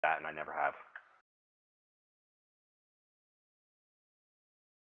that, and I never have.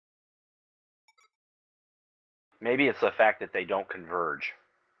 Maybe it's the fact that they don't converge.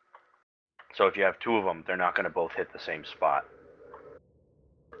 So if you have two of them, they're not going to both hit the same spot.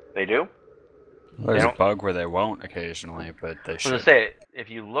 They do? Well, there's a bug where they won't occasionally, but they should. I was going to say, if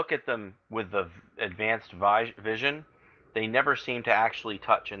you look at them with the advanced vision, they never seem to actually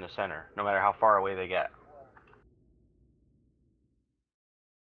touch in the center, no matter how far away they get.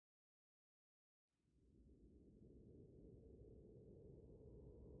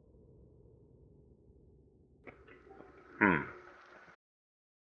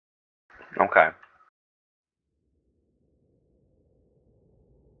 Okay.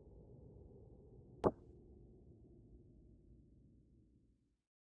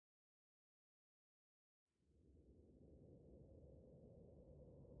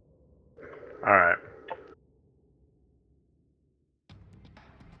 All right.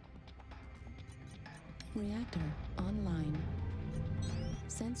 Reactor online.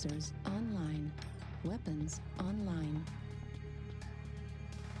 Sensors online. Weapons online.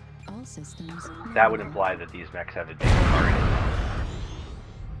 All systems. That would imply that these mechs have advanced targeting.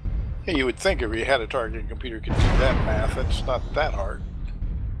 Yeah, you would think if you had a targeting computer could do that math. It's not that hard.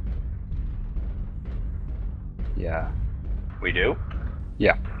 Yeah. We do?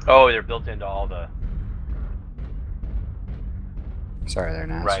 Yeah. Oh, they're built into all the... Sorry, they're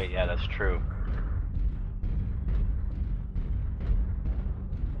not. Right, yeah, that's true.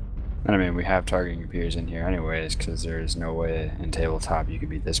 And I mean, we have targeting computers in here anyways, because there's no way in tabletop you could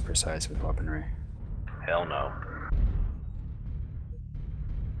be this precise with weaponry. Hell no.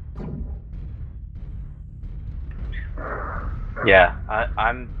 Yeah,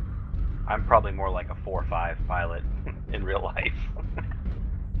 I'm probably more like a 4 or 5 pilot in real life.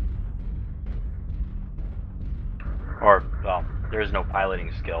 Or, well, there is no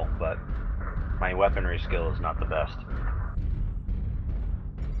piloting skill, but my weaponry skill is not the best.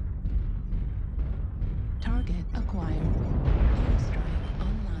 Target acquired. Airstrike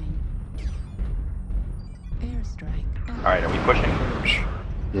online. Airstrike. Alright, are we pushing?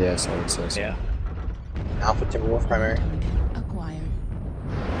 Yes, I would say so. Yeah. Alpha Timberwolf primary. Acquired.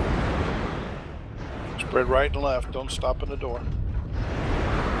 Spread right and left. Don't stop in the door.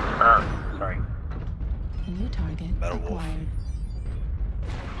 Sorry. New target Metal Wolf. acquired.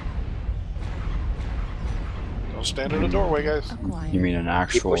 Don't stand in the doorway, guys. Acquired. You mean an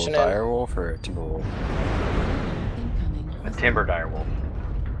actual pushing in. direwolf or a timberwolf? Incoming. A timber direwolf.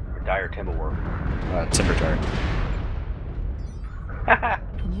 Or dire timberwolf. Timber dart.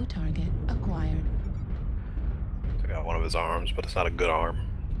 New target acquired. I got one of his arms, but it's not a good arm.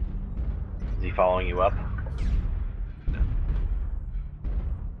 Is he following you up?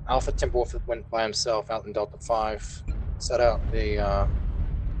 Alpha Timberwolf went by himself out in Delta 5. Set out a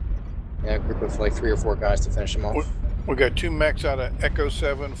group of like 3 or 4 guys to finish him off. We got 2 mechs out of Echo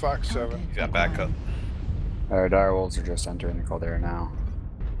 7, Fox 7. He's got backup. Our direwolves are just entering the Caldera now.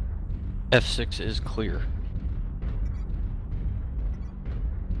 F6 is clear.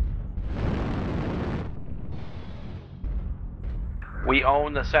 We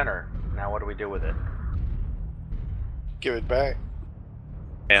own the center. Now what do we do with it? Give it back.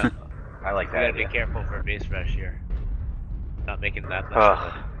 Yeah. I like We that gotta be idea. careful for base rush here. Not making that much of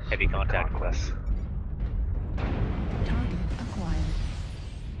a heavy contact with us. Target acquired.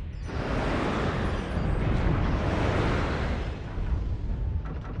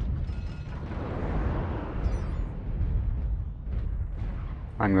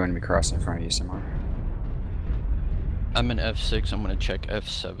 I'm going to be crossing in front of you, Cimarb. I'm in F6, I'm gonna check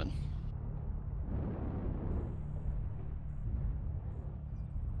F7.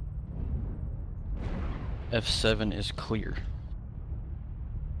 F7 is clear.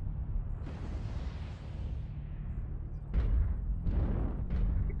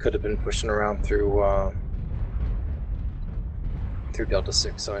 It could have been pushing around through Delta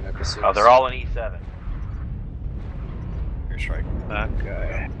 6 side Echo 6. Oh, they're all in E7. You're striking that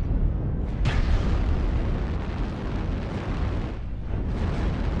guy.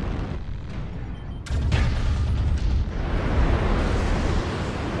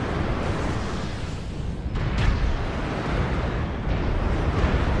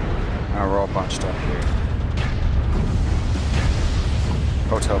 Oh, we're all bunched up here.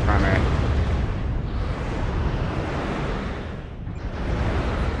 Hotel primary.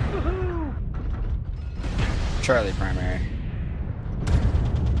 Charlie primary.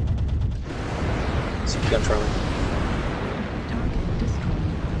 CPM Charlie. Target destroyed.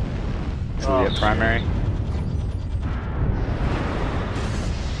 Juliet primary.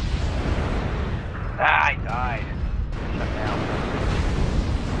 Ah, I died. Shut down.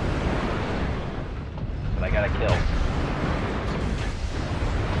 got a kill.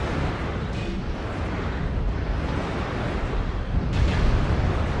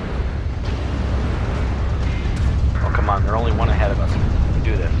 Oh, come on. They're only one ahead of us. We can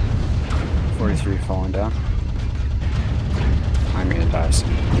do this. 43 falling down. I'm gonna die soon.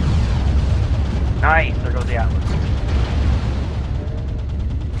 Nice. There goes the Atlas.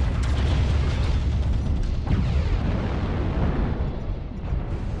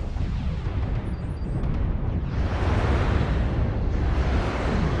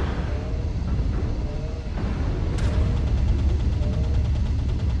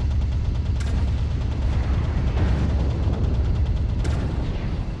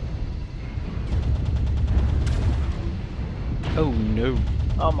 Oh no.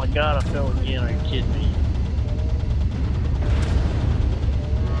 Oh my god, I fell again. Are you kidding me?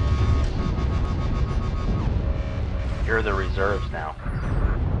 You're the reserves now.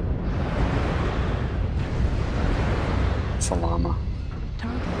 It's a llama.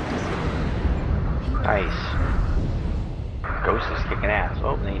 Target destroyed. Heat Nice. Ghost is kicking ass.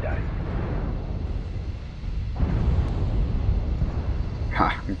 Oh, and then he died.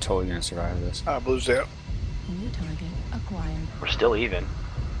 Ha, I'm totally gonna survive this. Blue's out. New target acquired. We're still even.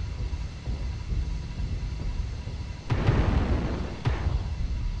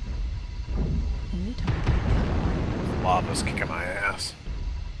 New target acquired. Lava's kicking my ass.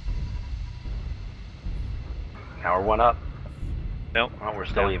 Now we're one up. Nope. Oh, we're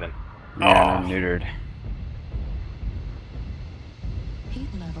still even. Yeah, Oh. I'm neutered. Heat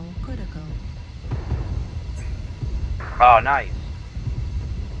level critical. Oh, nice.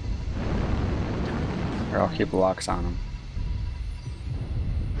 Or I'll keep locks on him.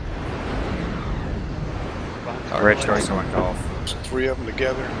 Rich also went golf. There's 3 of them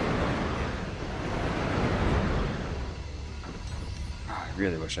together. Oh, I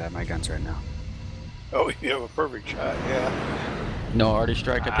really wish I had my guns right now. Oh, you have a perfect shot, yeah. No arty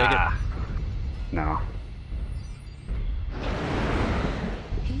strike, I take Ah, No.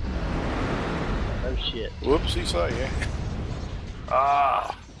 Heat level. Oh shit. Whoops, he saw you.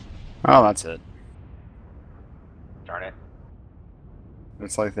 ah, Oh, that's it. darn it.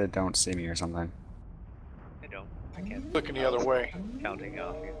 It's like they don't see me or something. I don't. I can't. Looking the other way. Counting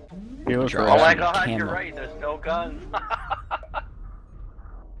off you. You look Oh Oh my right. god, you're Camera. right. There's no guns.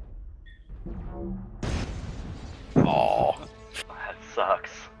 Oh. That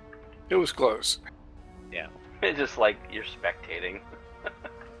sucks. It was close. Yeah. It's just like you're spectating.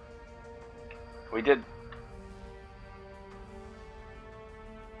 We did.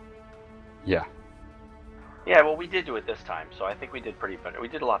 Yeah. Yeah, well, we did do it this time, so I think we did pretty better. We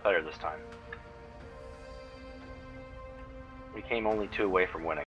did a lot better this time. We came only 2 away from winning.